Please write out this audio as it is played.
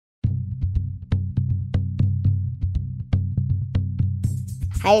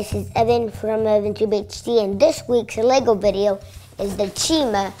Hi, this is Evan from EvanTubeHD, and this week's Lego video is the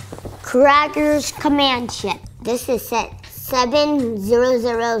Chima CRAGGER'S command ship. This is set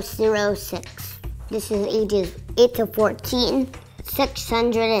 70006. This is ages 8 to 14,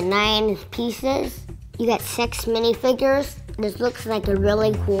 609 pieces. You got 6 minifigures. This looks like a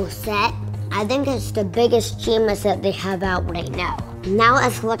really cool set. I think it's the biggest Chima set they have out right now. Now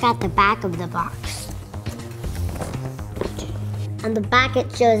let's look at the back of the box. On the back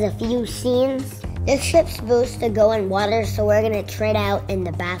it shows a few scenes. This ship's supposed to go in water, so we're gonna try it out in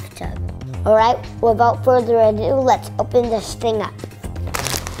the bathtub. All right, without further ado, let's open this thing up.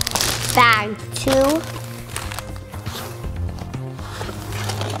 Bag 2.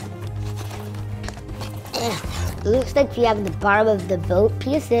 It looks like we have the bottom of the boat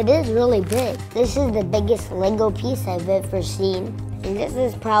piece. It is really big. This is the biggest Lego piece I've ever seen. And this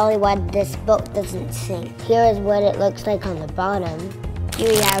is probably why this boat doesn't sink. Here is what it looks like on the bottom. Here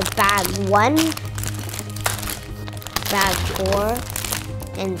we have bag 1, bag 4,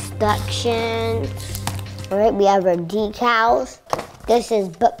 instructions. All right, we have our decals. This is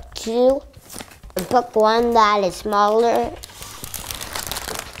book 2. Book 1 that is smaller.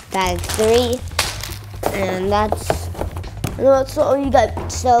 Bag 3. And that's all you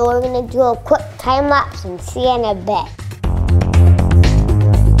got. So we're gonna do a quick time lapse and see you in a bit.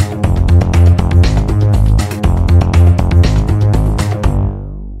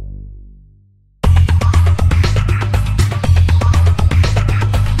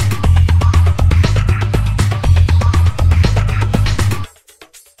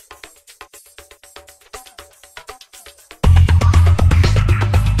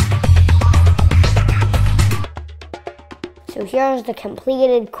 So here's the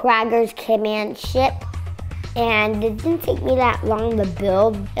completed CRAGGER'S command ship, and it didn't take me that long to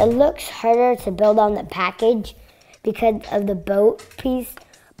build. It looks harder to build on the package because of the boat piece,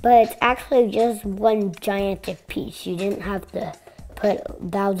 but it's actually just one gigantic piece. You didn't have to put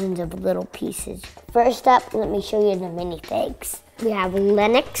thousands of little pieces. First up, let me show you the minifigs. We have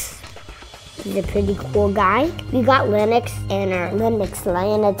Lennox. He's a pretty cool guy. We got Lennox in our Lennox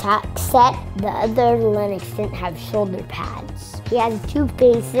Lion Attack set. The other Lennox didn't have shoulder pads. He has 2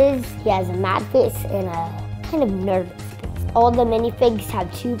 faces. He has a mad face and a kind of nervous face. All the minifigs have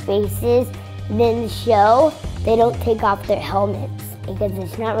 2 faces. And in the show, they don't take off their helmets because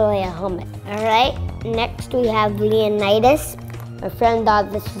it's not really a helmet. All right, next we have Leonidas. My friend thought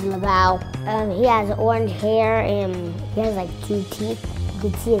this was Laval. He has orange hair and he has like 2 teeth. You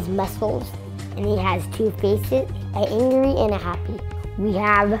can see his muscles. And he has 2 faces, an angry and a happy. We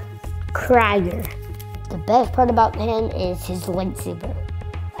have CRAGGER. The best part about him is his lightsaber,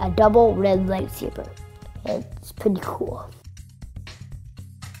 a double red lightsaber. It's pretty cool.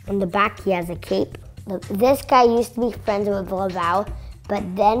 On the back, he has a cape. This guy used to be friends with Laval, but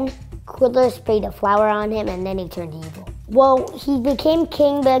then Cooler sprayed a flower on him and then he turned evil. Well, he became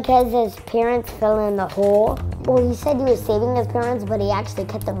king because his parents fell in the hole. Well, he said he was saving his parents, but he actually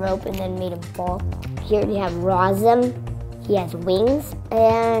cut the rope and then made him fall. Here we have Rawzom. He has wings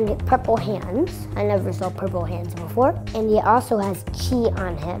and purple hands. I never saw purple hands before. And he also has chi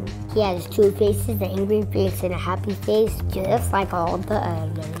on him. He has 2 faces, an angry face and a happy face, just like all the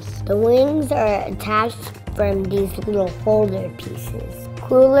others. The wings are attached from these little holder pieces.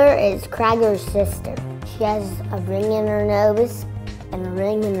 Cooler is CRAGGER'S sister. She has a ring in her nose and a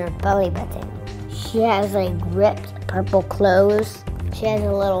ring in her belly button. She has like ripped purple clothes. She has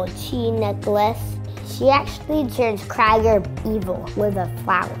a little chi necklace. She actually turns CRAGGER evil with a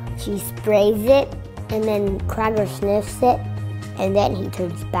flower. She sprays it and then CRAGGER sniffs it and then he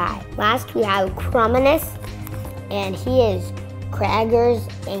turns bad. Last we have Croc, and he is CRAGGER'S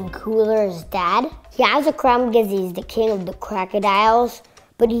and Cooler's dad. He has a crown because he's the king of the crocodiles,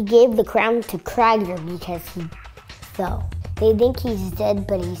 but he gave the crown to CRAGGER because he fell. They think he's dead,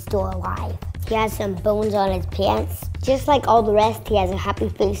 but he's still alive. He has some bones on his pants. Just like all the rest, he has a happy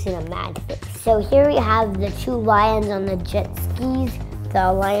face and a mad face. So here we have the 2 lions on the jet skis.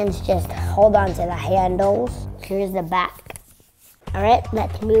 The lions just hold on to the handles. Here's the back. All right,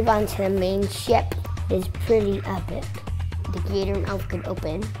 let's move on to the main ship. It's pretty epic. The gator mouth can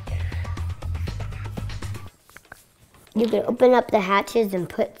open. You can open up the hatches and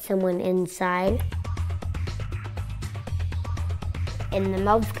put someone inside. And the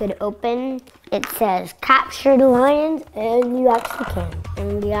mouth could open. It says capture the lions, and you actually can.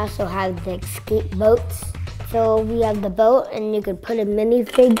 And we also have the escape boats. So we have the boat and you could put a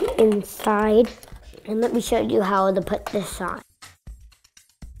minifig inside. And let me show you how to put this on.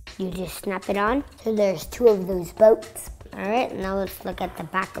 You just snap it on. So there's 2 of those boats. All right, now let's look at the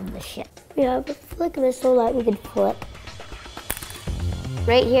back of the ship. We have a flick missile that we could flip.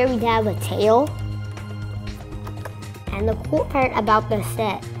 Right here we have a tail. And the cool part about the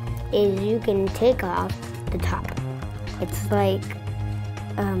set is you can take off the top. It's like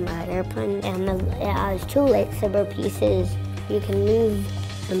an airplane, and it has two lightsaber pieces. You can move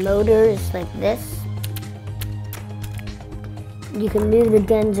the motors like this. You can move the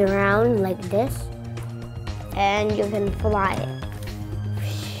guns around like this, and you can fly it.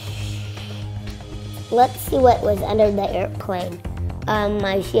 Let's see what was under the airplane.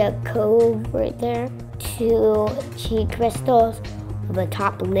 I see a cove right there, 2 chi crystals with a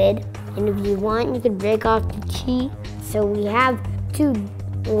top lid, and if you want, you can break off the chi. So we have 2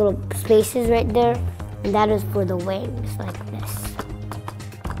 little spaces right there, and that is for the wings, like this.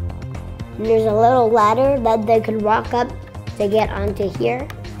 And there's a little ladder that they can walk up to get onto here.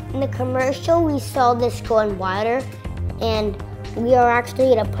 In the commercial, we saw this go in water, and we are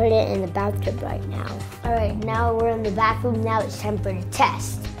actually gonna put it in the bathtub right now. All right, now we're in the bathroom. Now it's time for the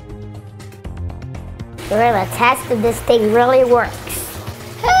test. We're gonna test if this thing really works.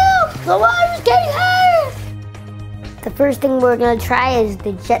 Help! The water's getting higher! The first thing we're gonna try is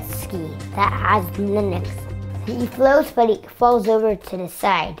the jet ski that has Lennox. He floats, but he falls over to the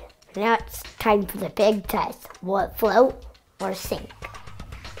side. Now it's time for the big test. Will it float or sink?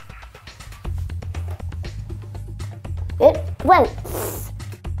 It floats.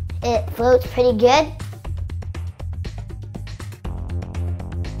 It floats pretty good.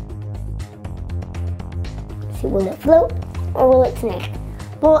 See, will it float or will it sink?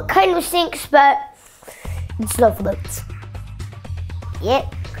 Well, it kind of sinks, but it still floats.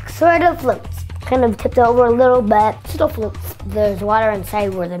 Yep, sort of floats. Kind of tipped over a little bit, still floats. There's water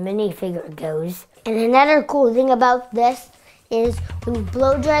inside where the minifigure goes. And another cool thing about this is when you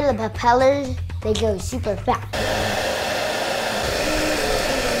blow dry the propellers, they go super fast.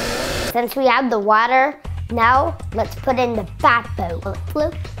 Since we have the water, now let's put in the bat boat. Will it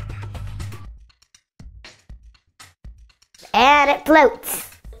float? And it floats.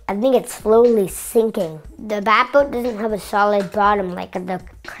 I think it's slowly sinking. The bat boat doesn't have a solid bottom like the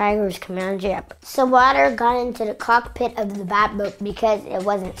CRAGGER'S command ship. So water got into the cockpit of the bat boat because it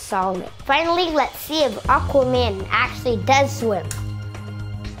wasn't solid. Finally, let's see if Aquaman actually does swim.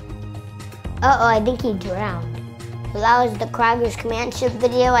 Uh-oh, I think he drowned. So that was the CRAGGER'S command ship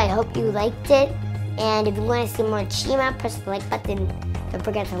video. I hope you liked it. And if you want to see more Chima, press the like button. Don't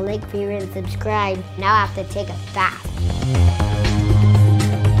forget to like, favorite, and subscribe. Now I have to take a bath.